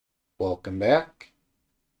Welcome back.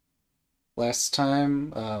 Last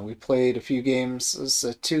time we played a few games as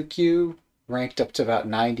a 2Q, ranked up to about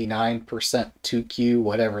 99% 2Q,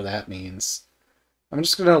 whatever that means. I'm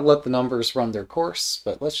just going to let the numbers run their course,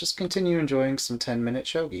 but let's just continue enjoying some 10-minute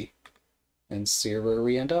shogi and see where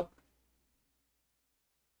we end up.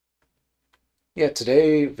 Yeah,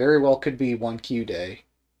 today very well could be 1Q day,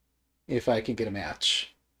 if I can get a match.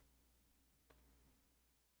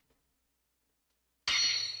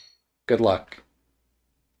 Good luck.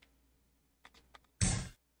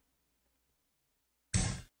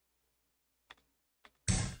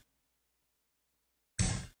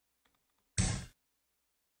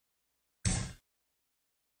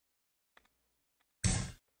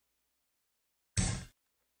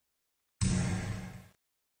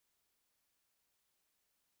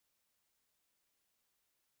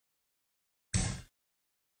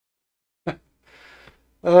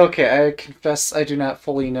 Okay, I confess I do not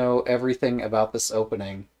fully know everything about this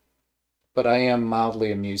opening, but I am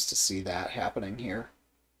mildly amused to see that happening here.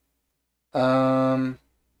 Um,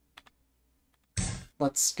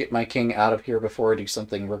 let's get my king out of here before I do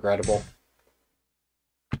something regrettable.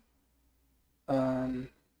 Um,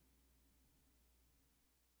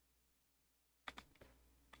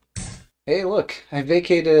 hey, look, I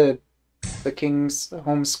vacated the king's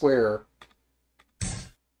home square.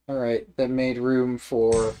 Alright, that made room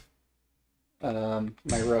for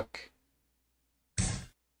my rook.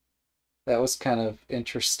 That was kind of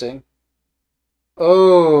interesting.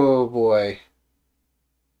 Oh boy.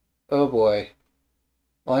 Oh boy.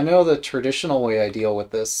 Well, I know the traditional way I deal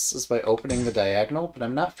with this is by opening the diagonal, but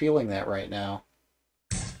I'm not feeling that right now.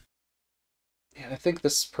 Yeah, I think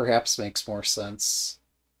this perhaps makes more sense.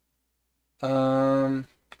 Um,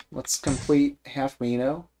 let's complete half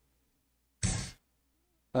Mino.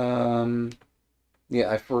 Yeah,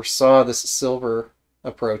 I foresaw this silver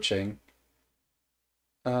approaching.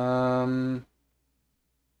 Um,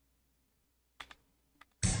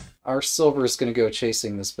 our silver is going to go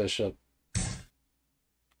chasing this bishop.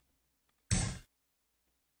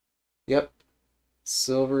 Yep,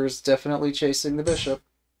 silver's definitely chasing the bishop.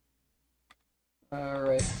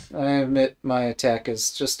 Alright, I admit my attack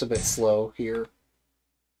is just a bit slow here.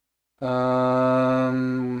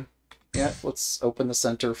 Yeah, let's open the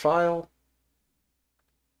center file.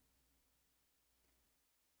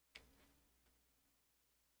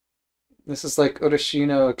 This is like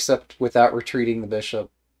Urashino, except without retreating the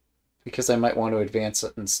bishop, because I might want to advance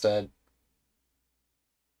it instead.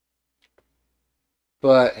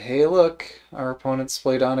 But hey, look, our opponent's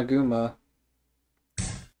played Onaguma.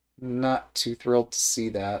 Not too thrilled to see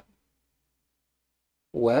that.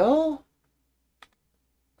 Well,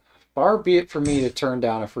 far be it for me to turn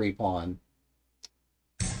down a free pawn.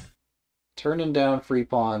 Turning down free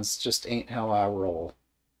pawns just ain't how I roll.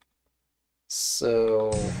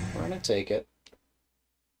 So, we're gonna take it.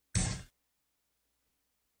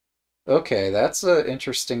 Okay, that's an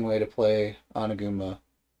interesting way to play Onaguma.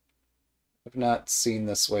 I've not seen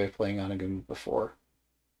this way of playing Onaguma before.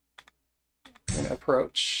 I'm gonna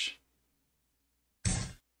approach.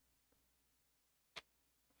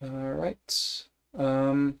 Alright.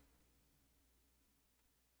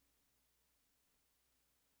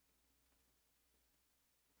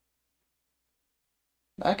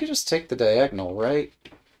 I could just take the diagonal, right?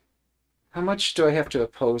 How much do I have to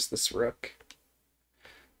oppose this rook?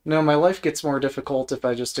 No, my life gets more difficult if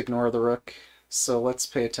I just ignore the rook, so let's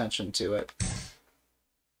pay attention to it.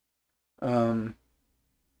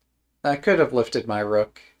 I could have lifted my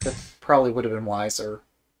rook. That probably would have been wiser.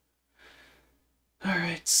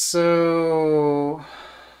 Alright, so...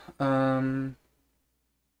 yeah,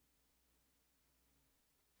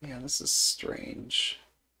 this is strange.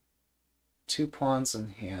 2 pawns in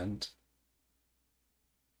hand.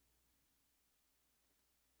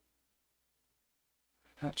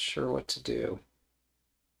 Not sure what to do.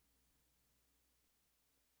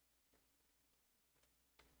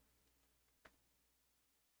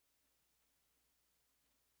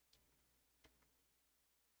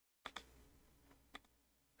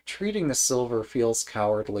 Treating the silver feels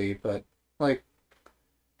cowardly, but, like,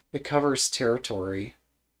 it covers territory.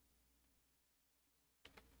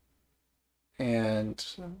 And,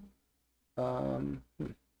 um...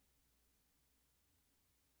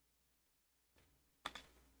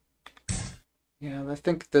 yeah, I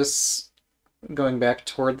think this, going back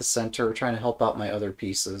toward the center, trying to help out my other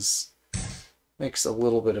pieces, makes a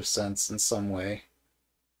little bit of sense in some way.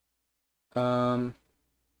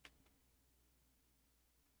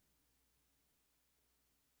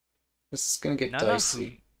 This is gonna get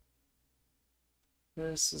dicey.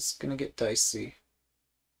 This is gonna get dicey.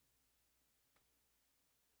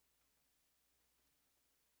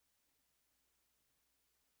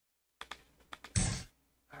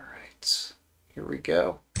 Here we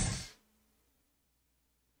go.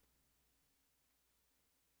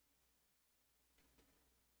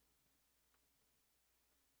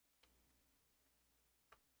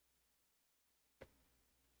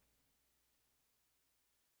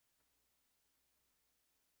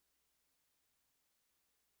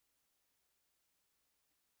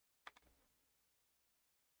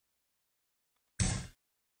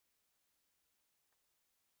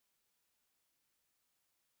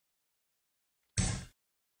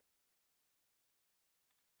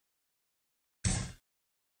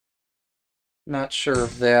 Not sure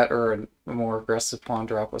if that or a more aggressive pawn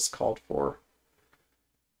drop was called for.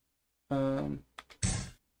 But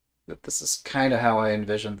this is kind of how I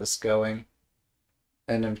envisioned this going.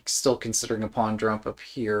 And I'm still considering a pawn drop up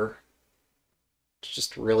here to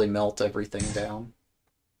just really melt everything down.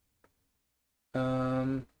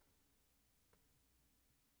 Hmm.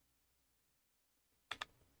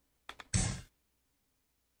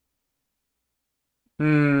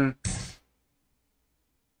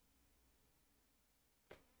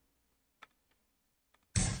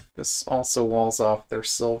 This also walls off their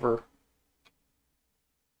silver.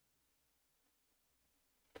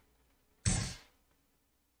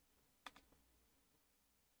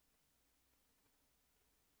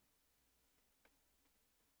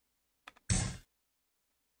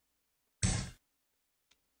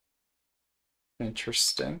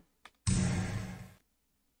 Interesting.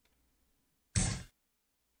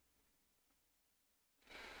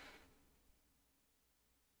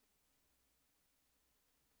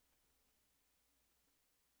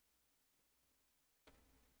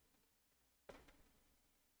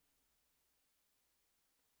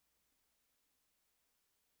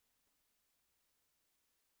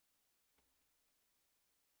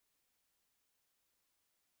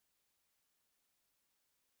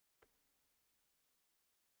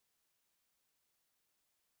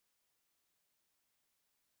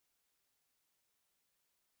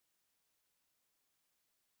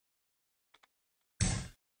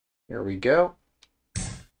 Here we go.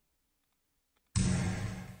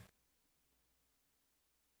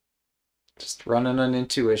 Just running an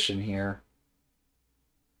intuition here,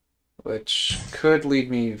 which could lead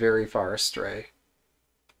me very far astray.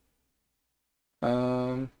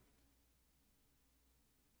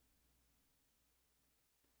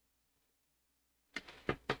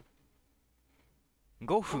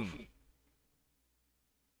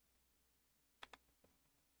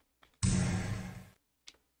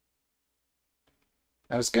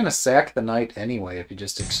 I was gonna sack the knight anyway if you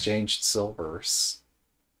just exchanged silvers.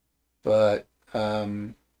 But, I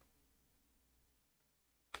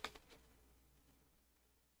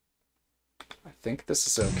think this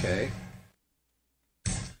is okay.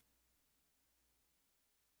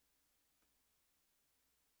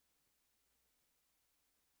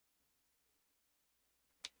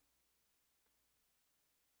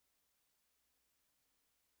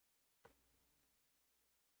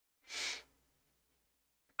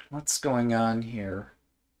 What's going on here?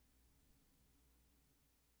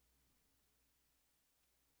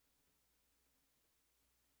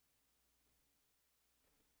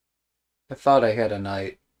 I thought I had a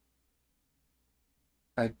knight.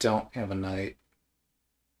 I don't have a knight.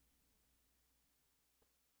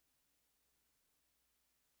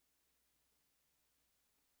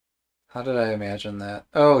 How did I imagine that?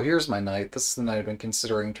 Oh, here's my knight. This is the knight I've been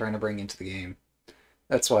considering trying to bring into the game.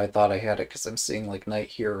 That's why I thought I had it, because I'm seeing like knight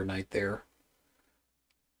here or knight there.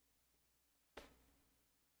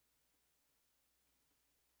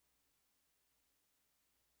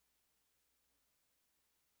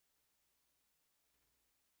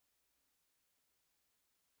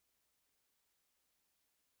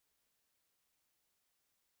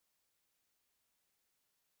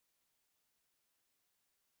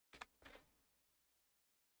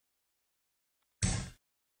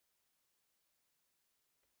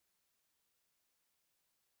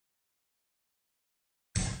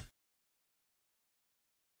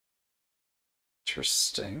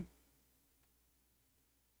 Interesting.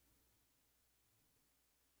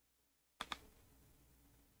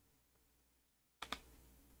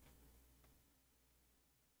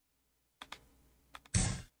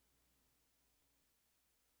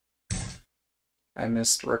 I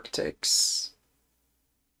missed rook takes.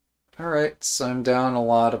 Alright, so I'm down a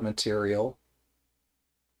lot of material.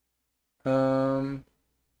 It's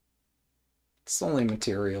only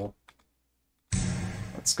material.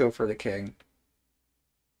 Let's go for the king.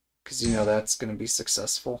 Because you know that's going to be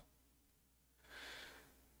successful.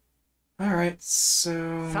 Alright, so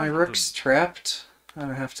my rook's trapped.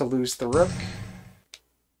 I have to lose the rook.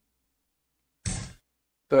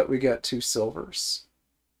 but we got 2 silvers.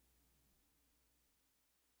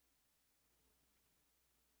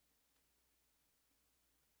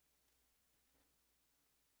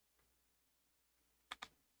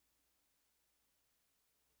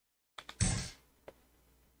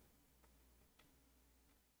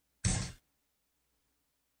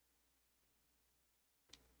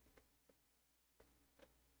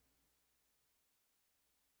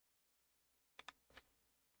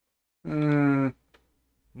 Hmm,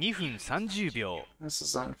 2分30秒。 this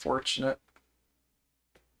is unfortunate.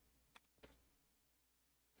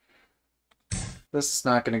 This is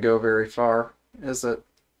not going to go very far, is it?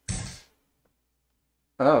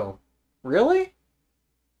 Oh, really?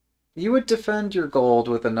 You would defend your gold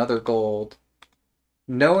with another gold,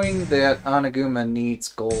 knowing that Anaguma needs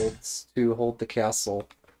golds to hold the castle.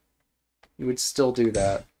 You would still do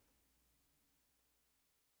that.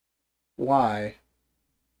 Why?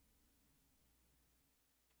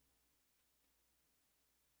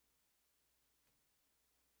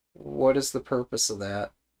 What is the purpose of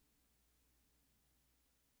that?2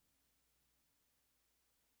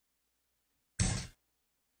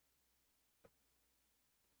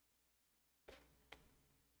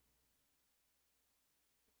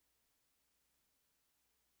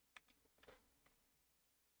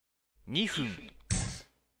分。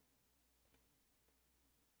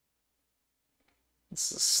 It's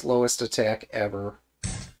the slowest attack ever.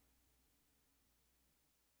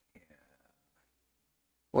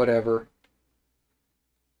 Whatever.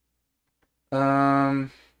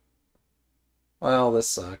 Um, well, this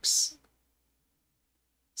sucks.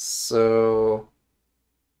 So,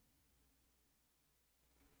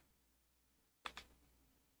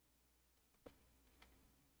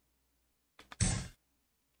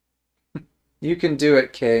 you can do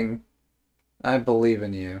it, King. I believe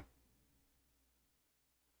in you.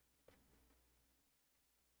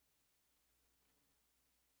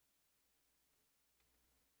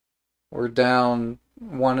 We're down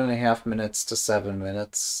 1.5 minutes to 7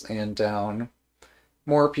 minutes, and down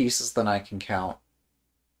more pieces than I can count.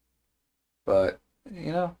 But,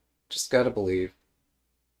 just gotta believe.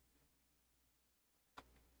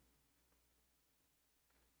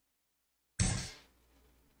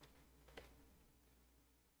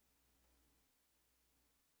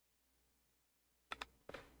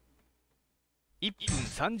 1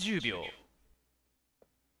分30秒。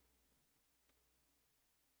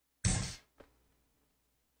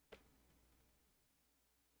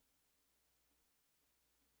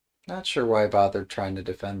 Not sure why I bothered trying to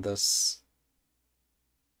defend this.1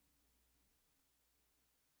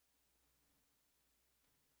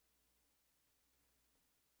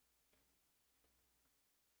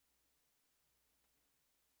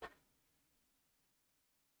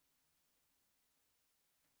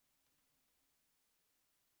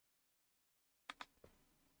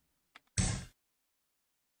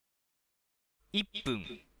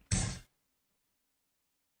分。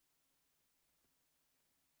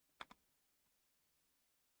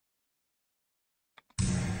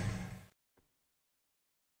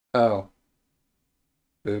 Oh.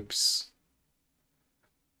 Oops.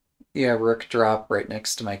 Yeah, rook drop right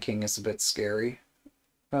next to my king is a bit scary.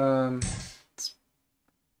 Um,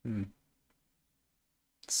 hmm.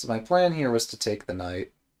 So my plan here was to take the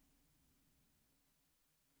knight.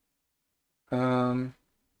 Um,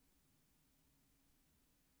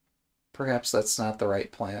 perhaps that's not the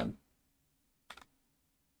right plan.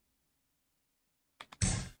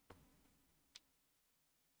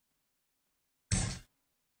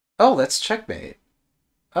 Oh, that's checkmate.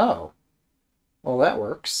 Oh. Well, that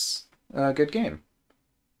works. Good game.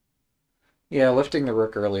 Yeah, lifting the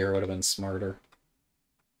rook earlier would have been smarter.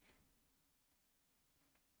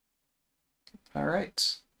 All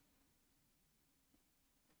right.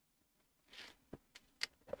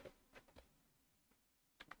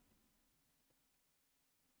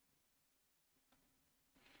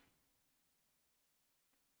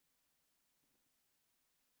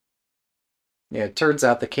 Yeah, it turns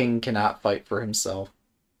out the king cannot fight for himself.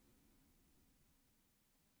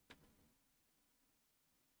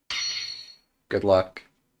 Good luck.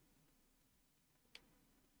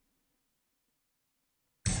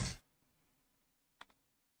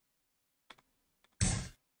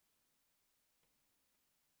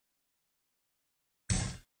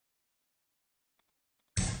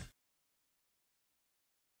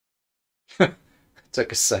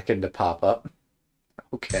 Took a second to pop up.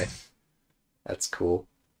 Okay. That's cool.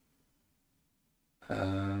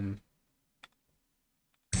 Um,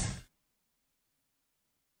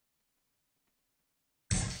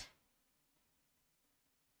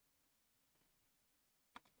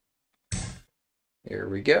 Here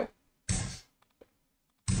we go.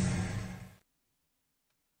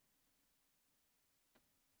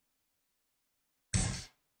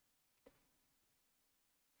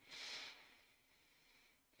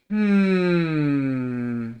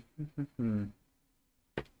 Hmm.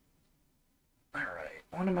 Alright,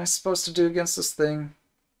 what am I supposed to do against this thing?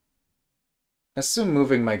 I assume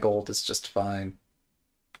moving my gold is just fine.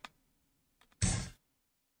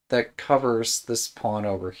 That covers this pawn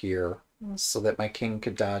over here, so that my king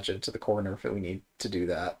could dodge into the corner if we need to do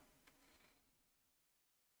that.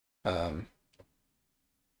 Um,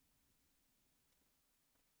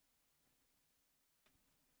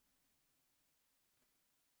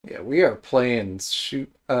 yeah, we are playing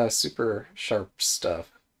super sharp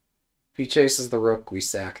stuff. If he chases the rook, we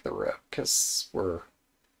sack the rook, because we're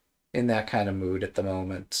in that kind of mood at the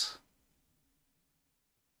moment.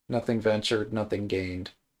 Nothing ventured, nothing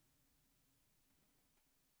gained.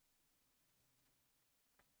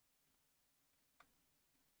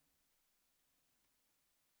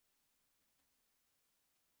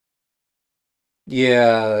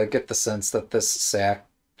 Yeah, I get the sense that this sack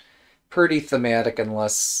pretty thematic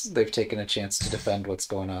unless they've taken a chance to defend what's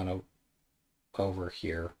going on over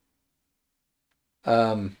here.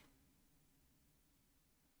 Um,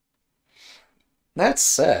 that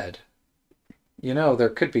said, there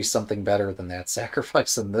could be something better than that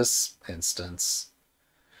sacrifice in this instance.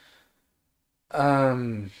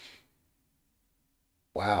 Um,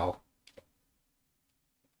 wow.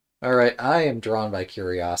 All right, I am drawn by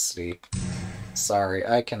curiosity. Sorry,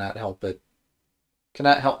 I cannot help it.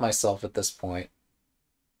 Cannot help myself at this point.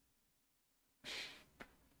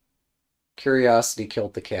 Curiosity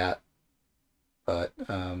killed the cat, but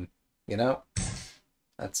you know,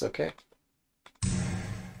 that's okay.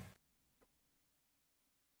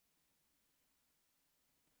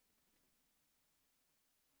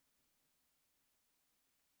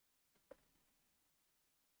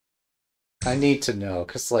 I need to know,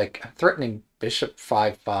 because, like, I'm threatening bishop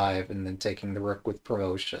 5-5 and then taking the rook with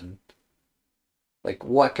promotion. Like,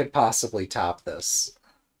 what could possibly top this?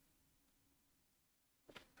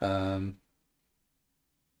 Um,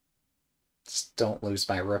 just don't lose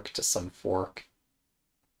my rook to some fork.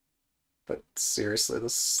 But seriously,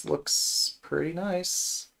 this looks pretty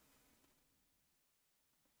nice.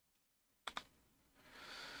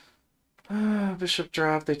 Bishop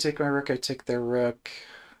drop, they take my rook, I take their rook.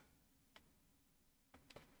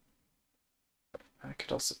 I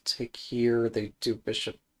could also take here, they do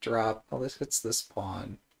bishop drop. Oh, this hits this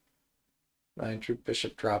pawn. I drew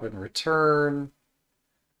bishop drop in return.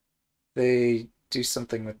 They do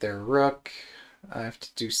something with their rook. I have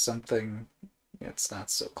to do something. It's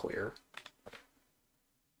not so clear.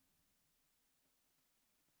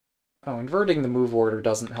 Oh, inverting the move order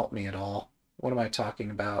doesn't help me at all. What am I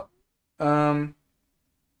talking about? Um,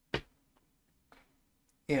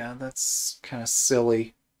 yeah, that's kind of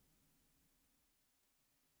silly.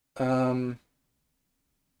 Um,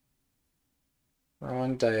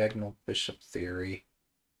 wrong diagonal bishop theory.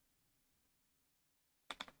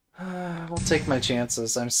 We'll take my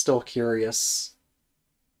chances. I'm still curious.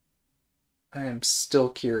 I am still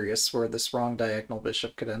curious where this wrong diagonal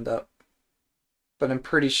bishop could end up. But I'm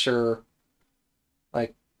pretty sure,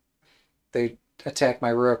 like, they attack my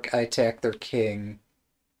rook, I attack their king.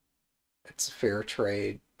 It's a fair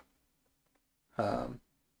trade. Um,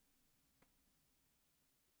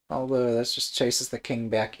 although that just chases the king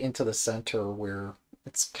back into the center where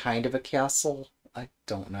it's kind of a castle. I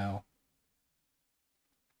don't know.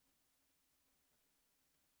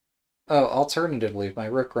 Oh, alternatively, if my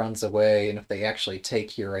rook runs away, and if they actually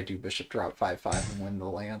take here, I do bishop drop 5-5 and win the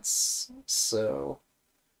lance. So,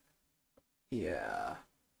 yeah.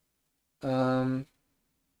 Um,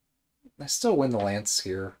 I still win the lance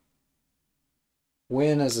here.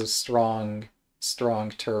 Win is a strong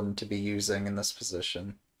term to be using in this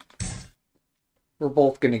position. We're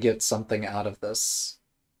both going to get something out of this.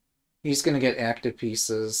 He's going to get active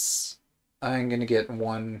pieces. I'm going to get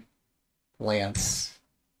one lance.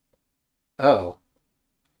 Oh.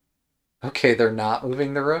 Okay, they're not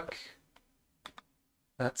moving the rook?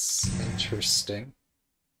 That's interesting.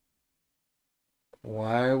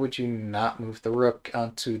 Why would you not move the rook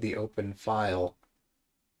onto the open file?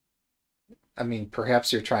 I mean,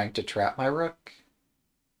 perhaps you're trying to trap my rook?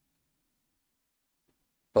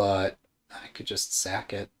 But I could just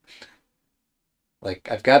sack it. Like,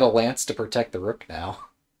 I've got a lance to protect the rook now.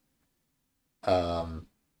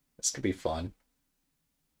 This could be fun.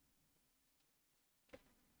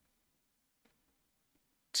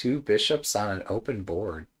 Two bishops on an open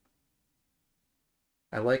board.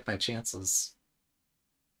 I like my chances.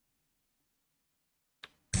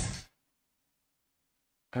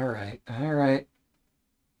 Alright, alright.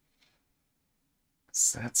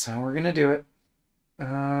 So that's how we're gonna do it.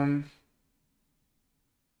 Um,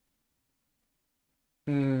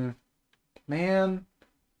 hmm, man,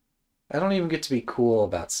 I don't even get to be cool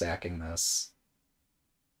about sacking this.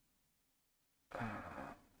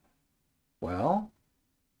 Well,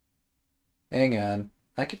 hang on.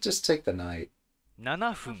 I could just take the knight,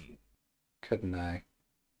 7分 couldn't I?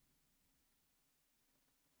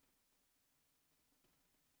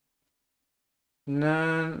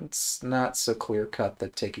 No, it's not so clear cut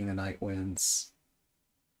that taking the knight wins.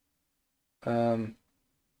 Um,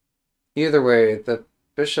 Either way, the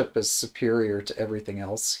bishop is superior to everything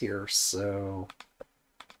else here, so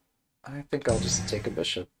I think I'll just take a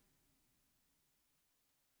bishop.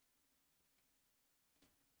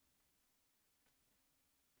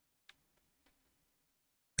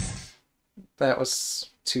 That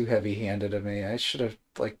was too heavy-handed of me. I should have,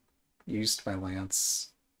 like, used my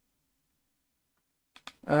lance.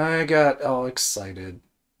 I got all excited.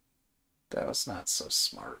 That was not so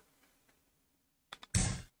smart.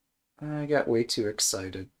 I got way too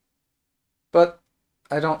excited. But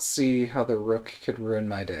I don't see how the rook could ruin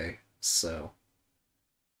my day, so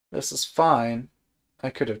this is fine. I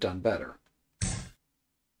could have done better.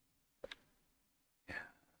 Yeah,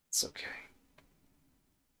 it's okay.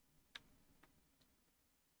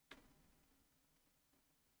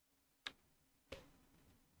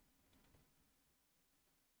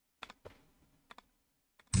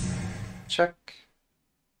 Check.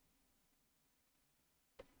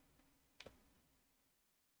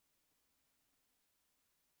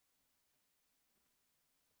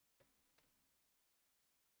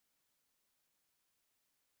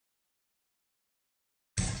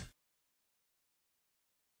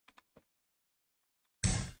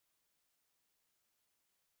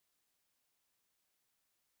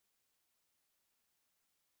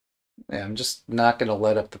 Yeah, I'm just not going to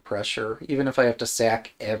let up the pressure, even if I have to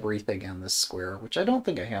sack everything in this square, which I don't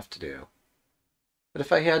think I have to do. But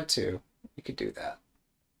if I had to, you could do that.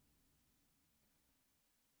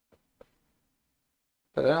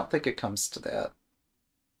 But I don't think it comes to that.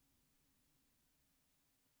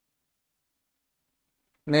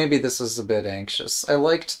 Maybe this is a bit anxious. I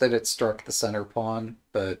liked that it struck the center pawn,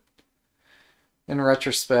 but in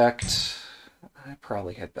retrospect, I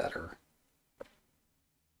probably had better.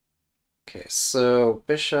 Okay, so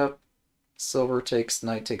bishop, silver takes,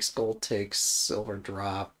 knight takes, gold takes, silver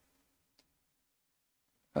drop.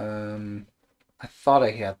 I thought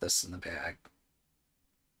I had this in the bag.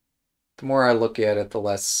 The more I look at it, the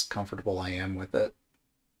less comfortable I am with it.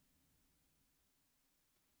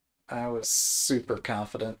 I was super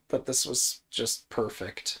confident that this was just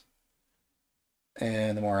perfect.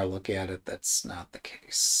 And the more I look at it, that's not the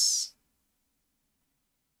case.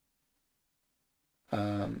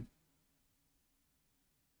 Um,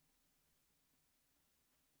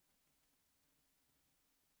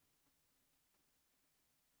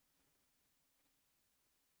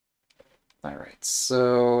 all right,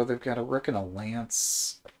 so they've got a rook and a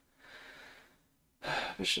lance.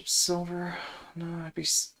 Bishop silver. No, I'd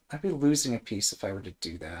be losing a piece if I were to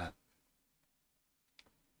do that.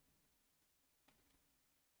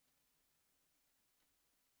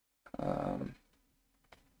 Um,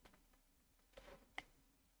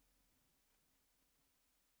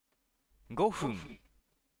 5分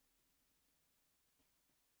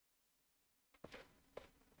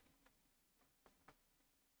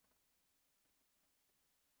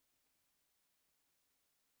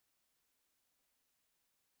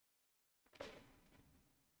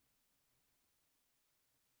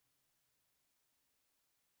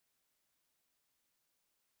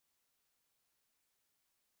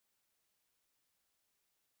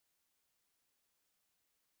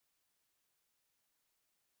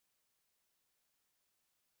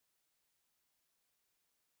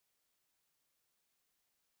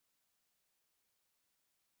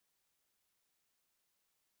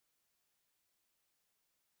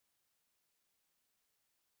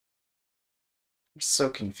I'm so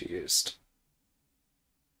confused.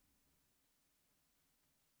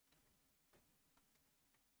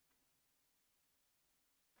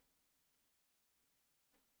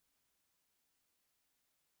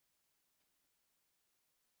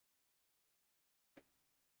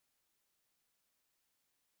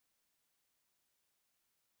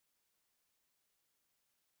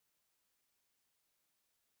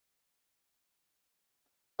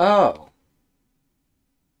 Oh.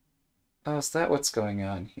 Oh, is that what's going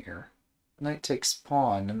on here? Knight takes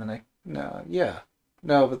pawn, and then I... No, yeah.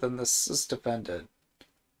 No, but then this is defended.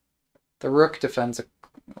 The rook defends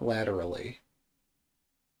laterally.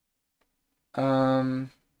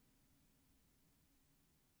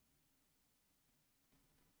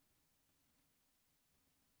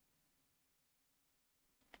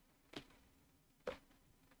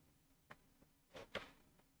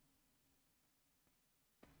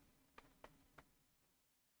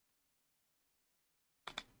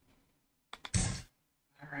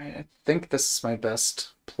 I think this is my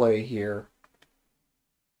best play here.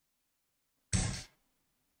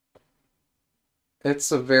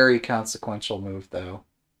 It's a very consequential move, though.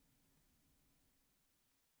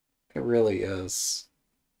 It really is.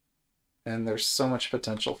 And there's so much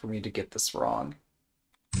potential for me to get this wrong.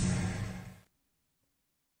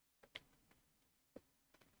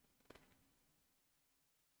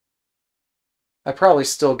 I probably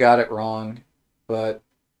still got it wrong, but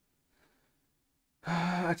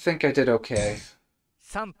I think I did okay.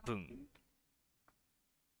 3分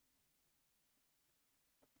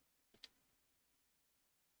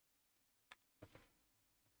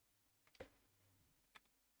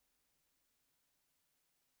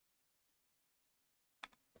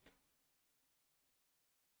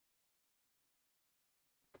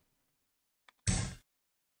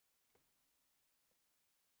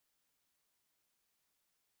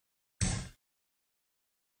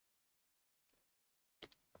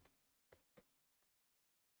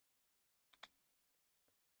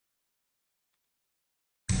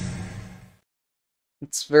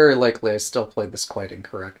It's very likely I still played this quite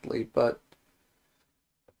incorrectly, but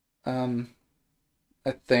um,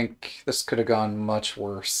 I think this could have gone much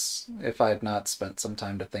worse if I had not spent some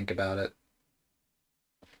time to think about it.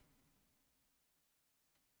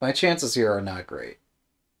 My chances here are not great.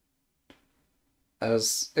 I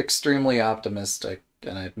was extremely optimistic,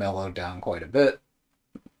 and I'd mellowed down quite a bit,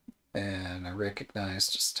 and I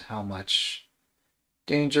recognized just how much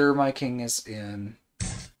danger my king is in.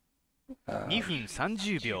 2分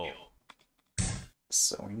30秒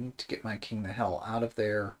So we need to get my king the hell out of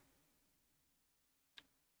there.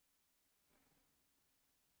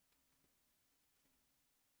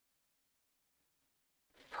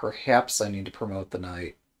 Perhaps I need to promote the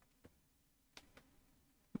knight.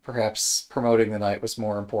 Perhaps promoting the knight was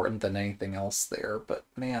more important than anything else there, but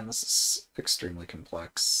man, this is extremely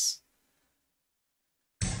complex.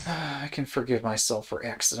 I can forgive myself for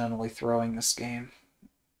accidentally throwing this game.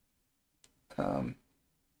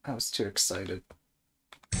 I was too excited.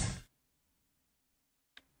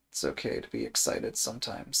 It's okay to be excited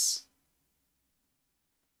sometimes.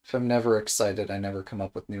 If I'm never excited, I never come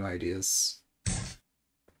up with new ideas.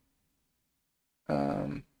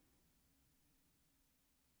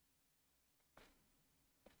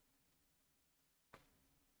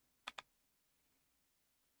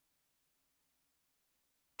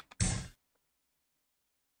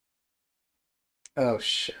 Oh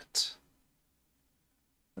shit.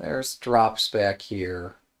 There's drops back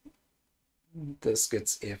here. This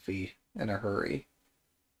gets iffy in a hurry.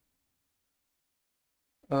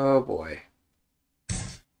 Oh boy.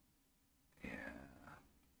 Yeah.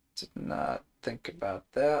 Did not think about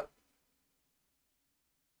that.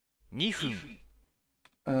 2分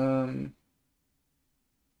Um,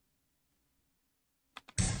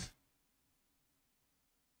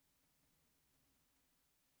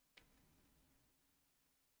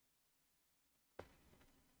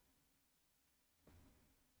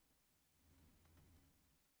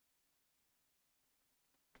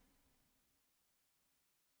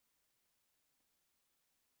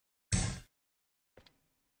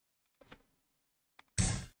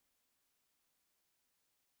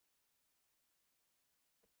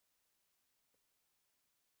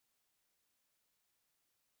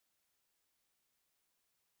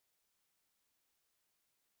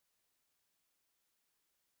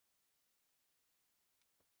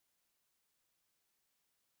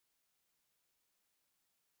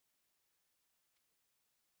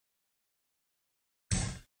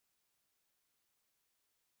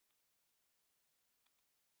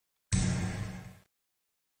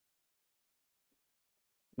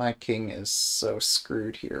 my king is so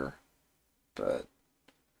screwed here, but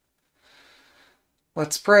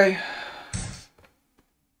let's pray.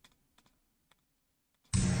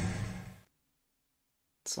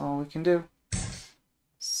 That's all we can do.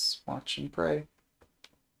 Just watch and pray.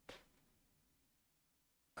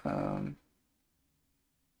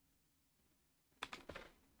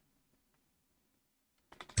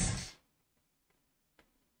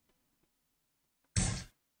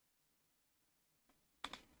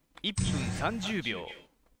 1分30秒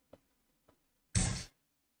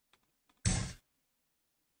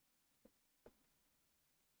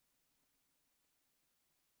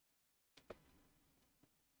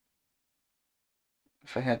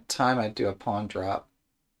If I had time, I'd do a pawn drop.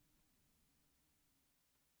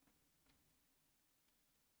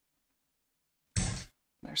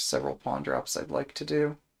 There's several pawn drops I'd like to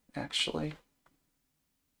do, actually.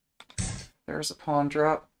 There's a pawn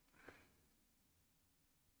drop.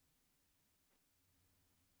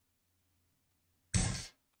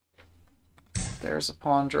 There's a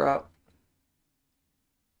pawn drop.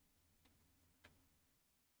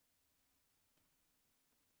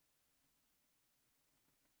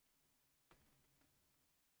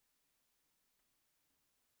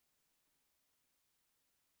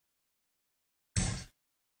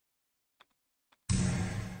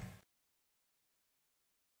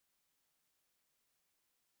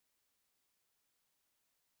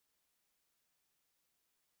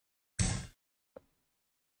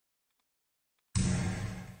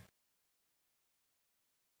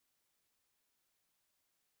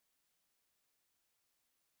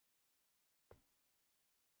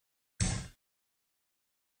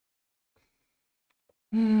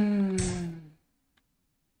 Hmm.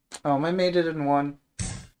 Oh, my mate it in one.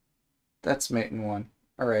 That's mate in one.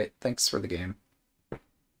 Alright, thanks for the game.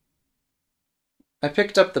 I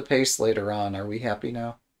picked up the pace later on. Are we happy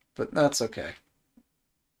now? But that's okay.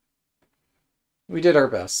 We did our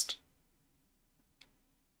best.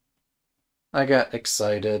 I got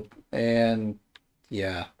excited, and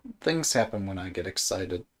yeah, things happen when I get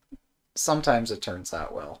excited. Sometimes it turns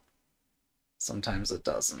out well. Sometimes it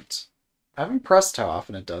doesn't. I'm impressed how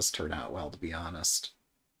often it does turn out well, to be honest.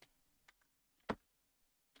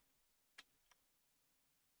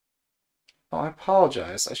 Oh, I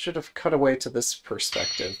apologize. I should have cut away to this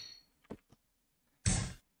perspective.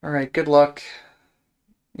 Alright, good luck.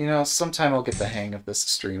 You know, sometime I'll get the hang of this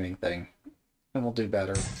streaming thing, and we'll do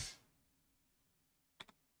better.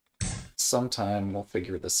 Sometime we'll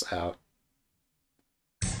figure this out.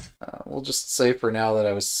 We'll just say for now that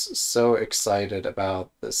I was so excited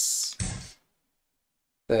about this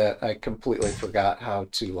that I completely forgot how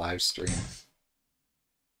to live stream.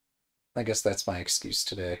 I guess that's my excuse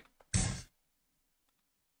today.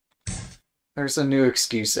 There's a new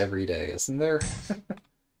excuse every day, isn't there?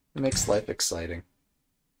 It makes life exciting.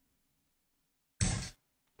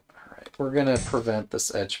 Alright, we're gonna prevent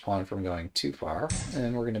this edge pawn from going too far,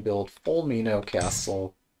 and we're gonna build full Mino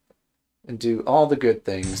castle and do all the good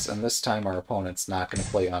things, and this time our opponent's not gonna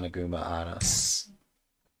play Oniguma on us.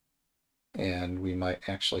 And we might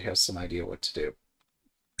actually have some idea what to do.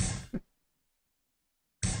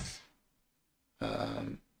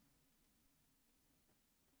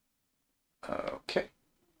 Okay.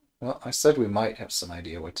 Well, I said we might have some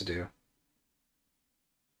idea what to do.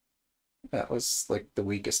 That was like the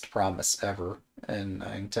weakest promise ever, and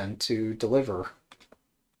I intend to deliver.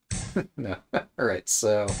 No. Alright,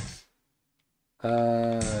 so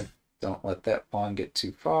don't let that pawn get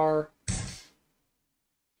too far.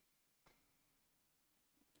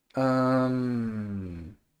 Alright,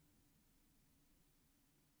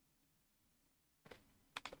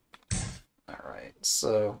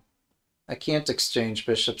 so I can't exchange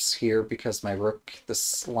bishops here because my rook,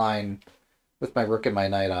 this line with my rook and my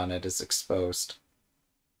knight on it, is exposed.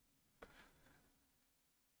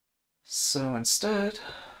 So instead,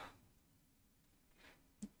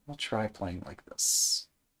 I'll try playing like this.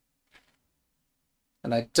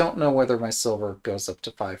 And I don't know whether my silver goes up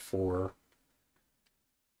to 5-4,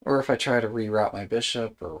 or if I try to reroute my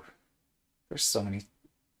bishop, or there's so many.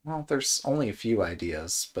 Well, there's only a few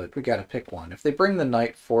ideas, but we gotta pick one. If they bring the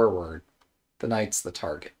knight forward, the knight's the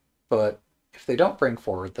target. But if they don't bring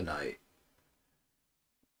forward the knight,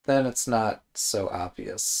 then it's not so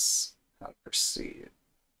obvious how to proceed.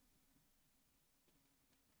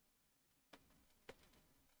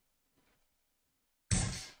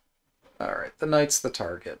 Alright, the knight's the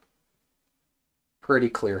target. Pretty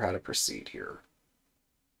clear how to proceed here.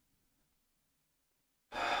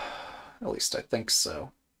 At least I think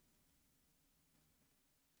so.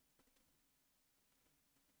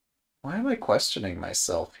 Why am I questioning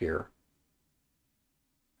myself here?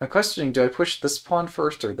 I'm questioning, do I push this pawn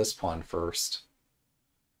first or this pawn first?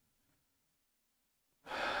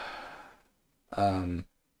 I'm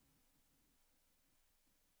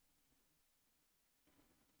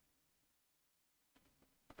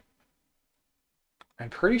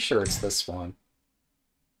pretty sure it's this one.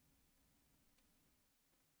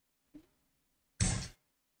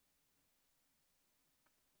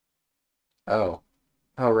 Oh.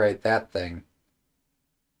 Oh, right, that thing.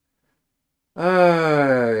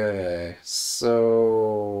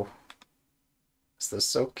 So... Is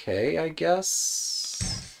this okay, I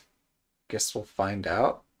guess? Guess we'll find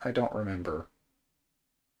out. I don't remember.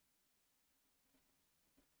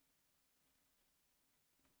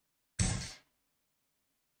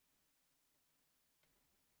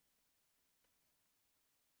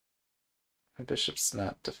 My bishop's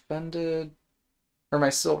not defended. Or my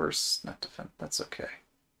silver's not defended. That's okay.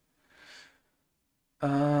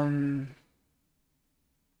 Um...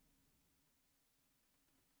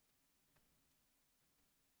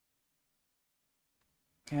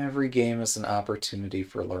 Every game is an opportunity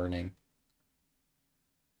for learning.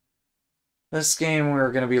 This game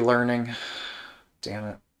we're going to be learning. Damn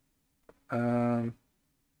it. Um,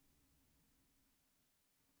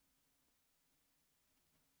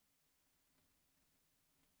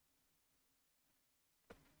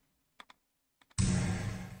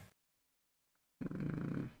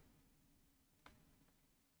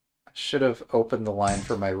 I should have opened the line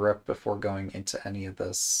for my rook before going into any of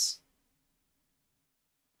this.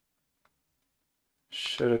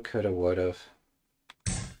 Shoulda, coulda, woulda.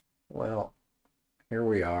 Well, here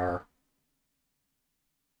we are.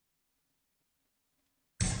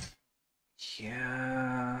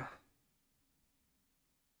 Yeah.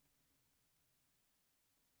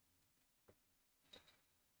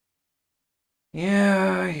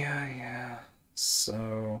 Yeah.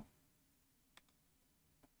 So...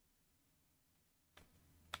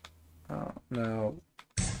 Oh, no.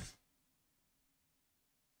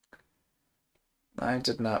 I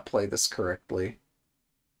did not play this correctly.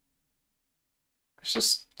 It's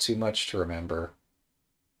just too much to remember.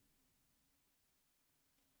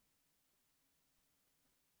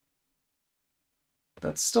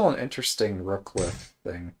 That's still an interesting rook lift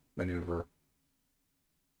thing, maneuver.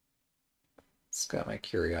 It's got my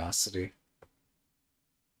curiosity.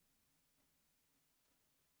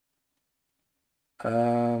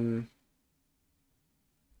 7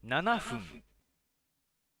分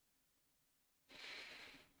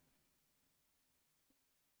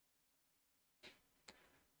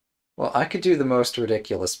Well, I could do the most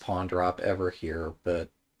ridiculous pawn drop ever here, but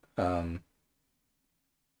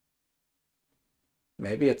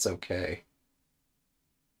maybe it's okay.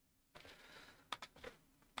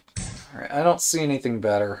 Alright, I don't see anything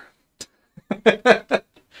better.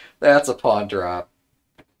 That's a pawn drop.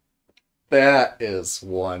 That is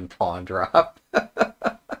one pawn drop.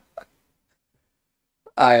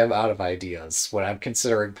 I am out of ideas when I'm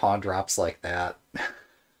considering pawn drops like that.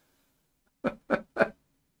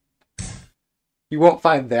 You won't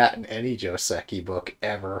find that in any Joseki book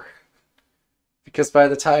ever. Because by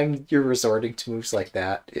the time you're resorting to moves like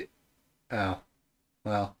that, oh,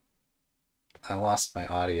 well, I lost my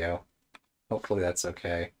audio. Hopefully that's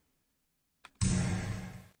okay.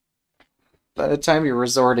 By the time you're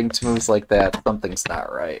resorting to moves like that, something's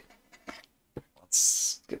not right.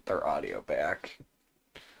 Let's get their audio back.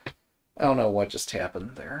 I don't know what just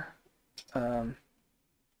happened there.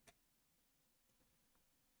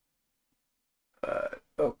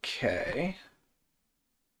 Okay.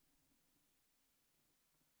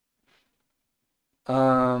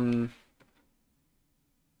 Um,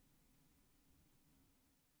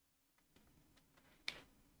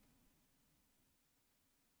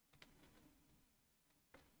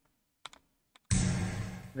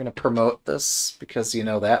 we're gonna promote this because you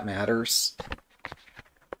know that matters.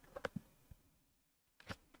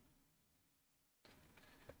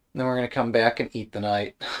 And then we're gonna come back and eat the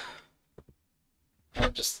night.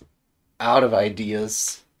 I'm just out of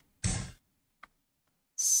ideas.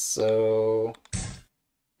 So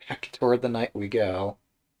back toward the night we go.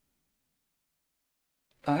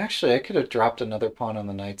 Actually, I could have dropped another pawn on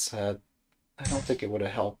the knight's head. I don't think it would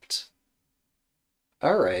have helped.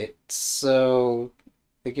 Alright, so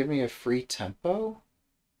they give me a free tempo?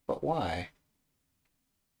 But why?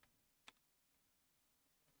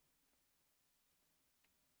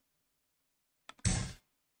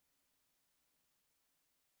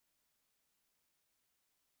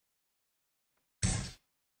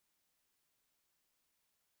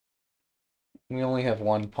 We only have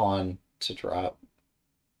one pawn to drop.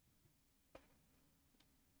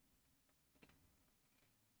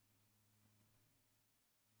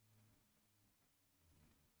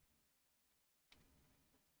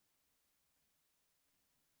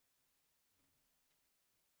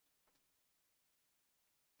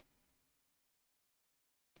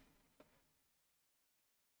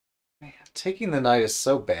 Man, taking the knight is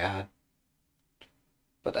so bad.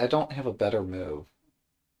 But I don't have a better move.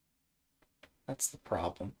 That's the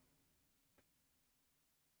problem.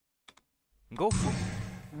 5分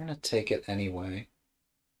I'm gonna take it anyway.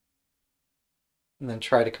 And then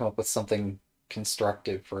try to come up with something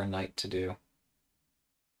constructive for a knight to do.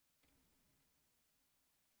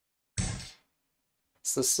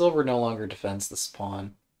 So the silver no longer defends this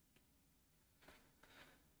pawn.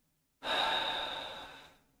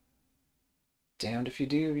 Damned if you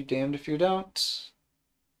do, damned if you don't.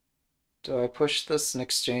 Do I push this and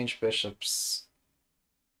exchange bishops?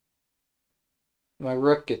 My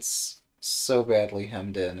rook gets so badly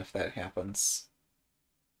hemmed in if that happens.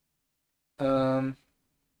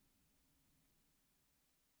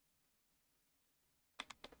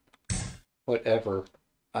 Whatever.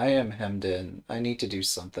 I am hemmed in. I need to do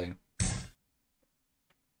something.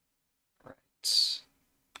 Right.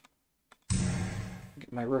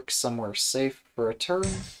 Get my rook somewhere safe for a turn.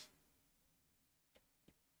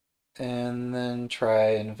 And then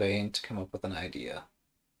try in vain to come up with an idea.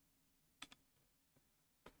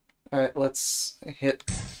 Alright, let's hit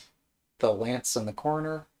the lance in the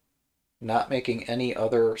corner. Not making any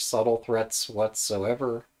other subtle threats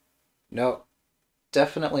whatsoever. No,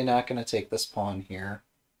 definitely not going to take this pawn here.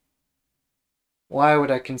 Why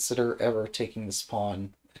would I consider ever taking this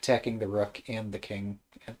pawn, attacking the rook and the king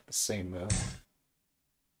at the same move?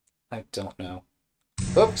 I don't know.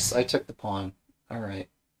 Oops, I took the pawn. Alright.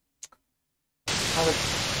 How did...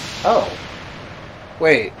 Oh.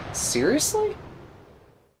 Wait, seriously?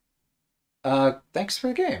 Thanks for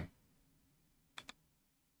the game.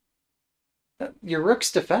 Your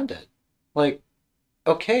rook's defended. Like,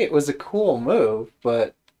 okay, it was a cool move,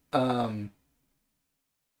 but,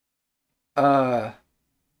 uh,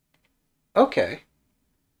 okay.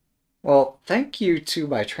 Well, thank you to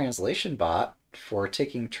my translation bot for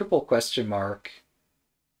taking triple question mark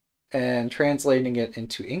and translating it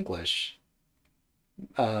into English.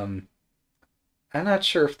 Um, I'm not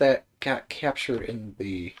sure if that got captured in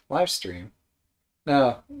the live stream.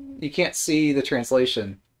 No, you can't see the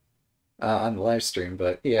translation on the live stream,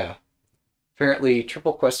 but yeah. Apparently,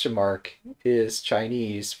 triple question mark is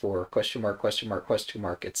Chinese for question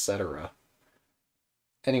mark, etc.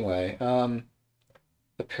 Anyway,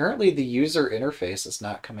 apparently the user interface is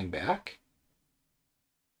not coming back.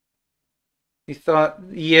 You thought,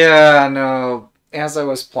 yeah, no. As I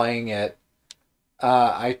was playing it,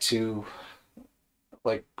 I too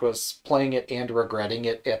was playing it and regretting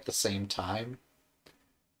it at the same time,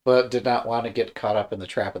 but did not want to get caught up in the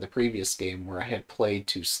trap of the previous game where I had played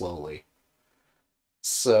too slowly.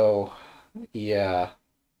 So, yeah.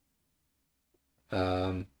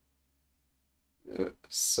 Um,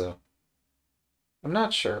 so I'm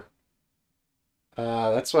not sure.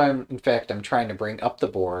 That's why in fact, I'm trying to bring up the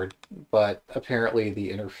board, but apparently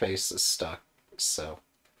the interface is stuck. So,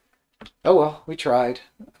 oh well, we tried.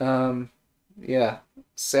 Yeah.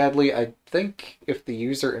 Sadly, I think if the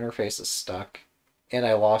user interface is stuck and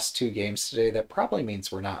I lost 2 games today, that probably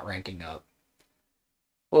means we're not ranking up.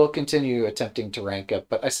 We'll continue attempting to rank up,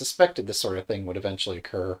 but I suspected this sort of thing would eventually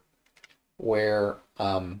occur where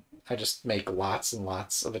I just make lots and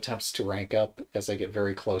lots of attempts to rank up as I get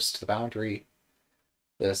very close to the boundary.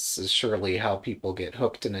 This is surely how people get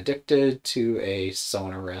hooked and addicted to a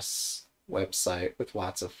sonorous website with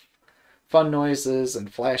lots of fun noises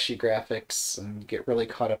and flashy graphics and get really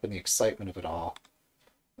caught up in the excitement of it all.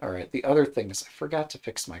 Alright, the other thing is I forgot to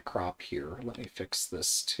fix my crop here. Let me fix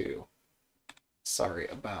this too. Sorry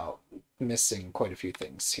about missing quite a few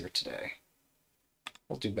things here today.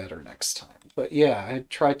 We'll do better next time. But yeah, I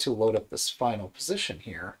tried to load up this final position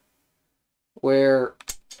here where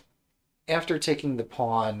after taking the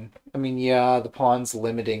pawn, I mean, yeah, the pawn's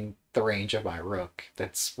limiting the range of my rook.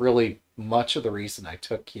 That's really much of the reason I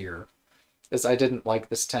took here, is I didn't like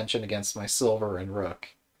this tension against my silver and rook.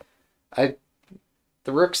 The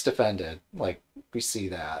rook's defended, like, we see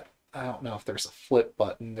that. I don't know if there's a flip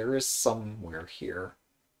button. There is somewhere here.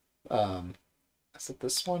 Is it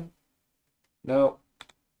this one? No.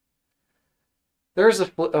 There's a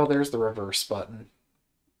flip. Oh, there's the reverse button.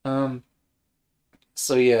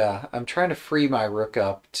 So yeah, I'm trying to free my rook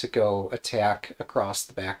up to go attack across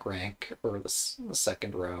the back rank, or the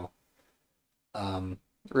second row.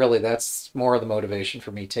 Really, that's more of the motivation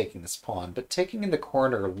for me taking this pawn. But taking in the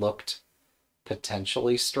corner looked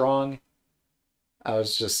potentially strong. I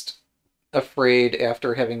was just afraid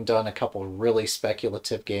after having done a couple really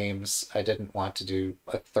speculative games, I didn't want to do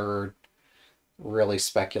a third really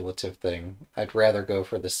speculative thing. I'd rather go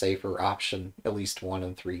for the safer option, at least 1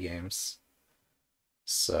 in 3 games.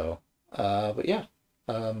 So, but yeah,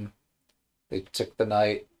 they took the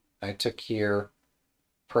knight, I took here.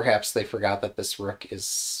 Perhaps they forgot that this rook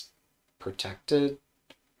is protected.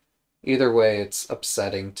 Either way, it's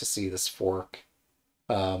upsetting to see this fork.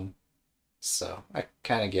 So I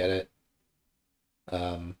kind of get it.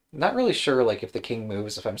 Not really sure, like, if the king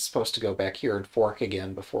moves, if I'm supposed to go back here and fork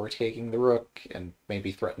again before taking the rook, and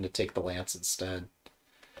maybe threaten to take the lance instead.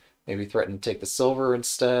 Maybe threaten to take the silver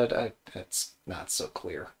instead. It's not so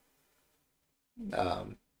clear.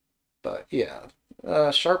 But yeah,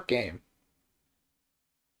 sharp game.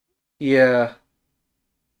 Yeah,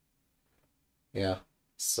 yeah.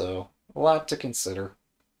 So a lot to consider.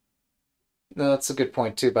 No, that's a good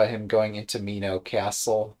point too by him going into Mino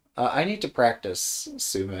Castle. I need to practice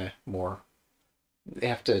Sume more. I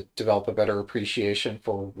have to develop a better appreciation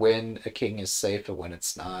for when a king is safe and when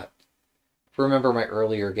it's not. remember my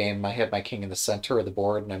earlier game, I had my king in the center of the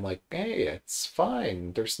board, and I'm like, hey, it's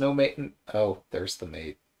fine. There's no mate. Oh, there's the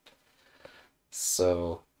mate.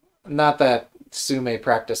 So, not that Sume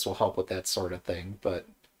practice will help with that sort of thing, but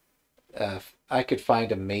if I could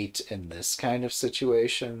find a mate in this kind of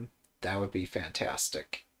situation, that would be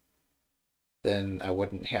fantastic. Then I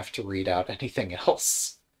wouldn't have to read out anything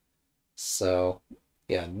else. So,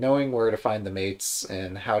 yeah, knowing where to find the mates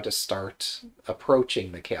and how to start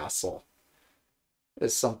approaching the castle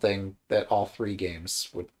is something that all three games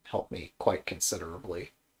would help me quite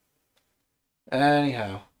considerably.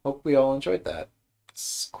 Anyhow, hope we all enjoyed that.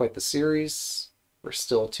 It's quite the series. We're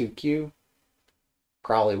still 2Q.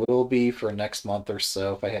 Probably will be for next month or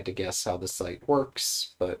so if I had to guess how the site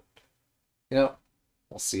works, but we'll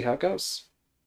see how it goes.